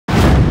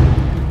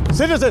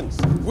Citizens,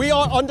 we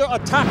are under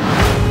attack.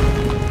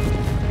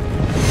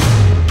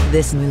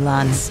 This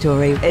Mulan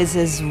story is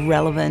as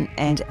relevant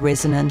and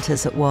resonant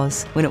as it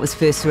was when it was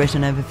first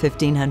written over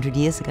 1,500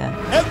 years ago.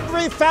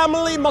 Every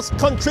family must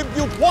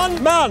contribute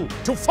one man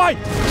to fight.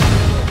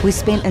 We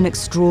spent an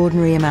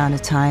extraordinary amount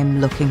of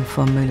time looking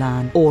for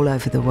Mulan all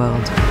over the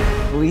world.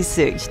 We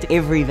searched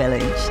every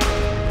village.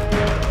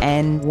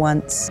 And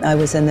once I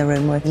was in the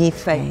room with Ye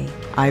Fei,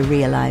 I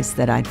realized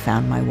that I'd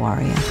found my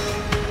warrior.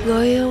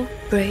 Loyal,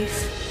 brave,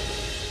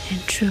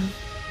 and true.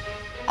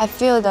 I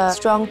feel the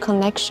strong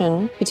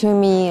connection between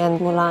me and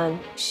Mulan.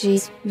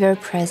 She's very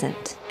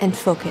present and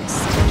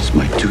focused. It's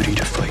my duty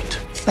to fight.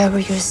 If I were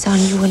your son,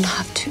 you wouldn't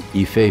have to.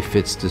 Ye Fei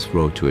fits this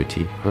role to a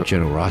T. Her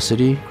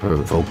generosity, her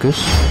focus,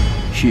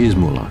 she is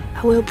Mulan.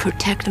 I will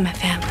protect my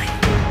family.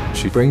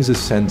 She brings a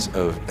sense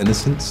of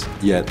innocence,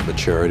 yet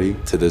maturity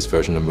to this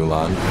version of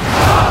Mulan.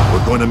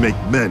 We're going to make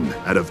men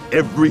out of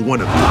every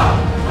one of you.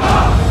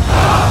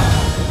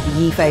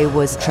 Ye Fei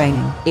was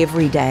training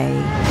every day.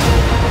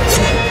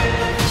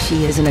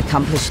 She is an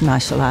accomplished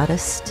martial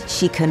artist.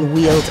 She can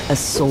wield a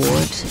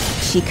sword.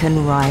 She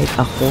can ride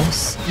a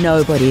horse.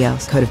 Nobody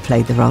else could have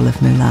played the role of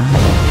Mulan.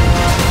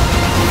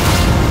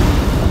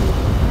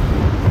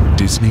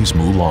 Disney's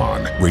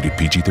Mulan, rated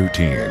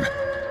PG-13.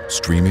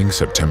 Streaming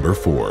September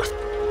 4th.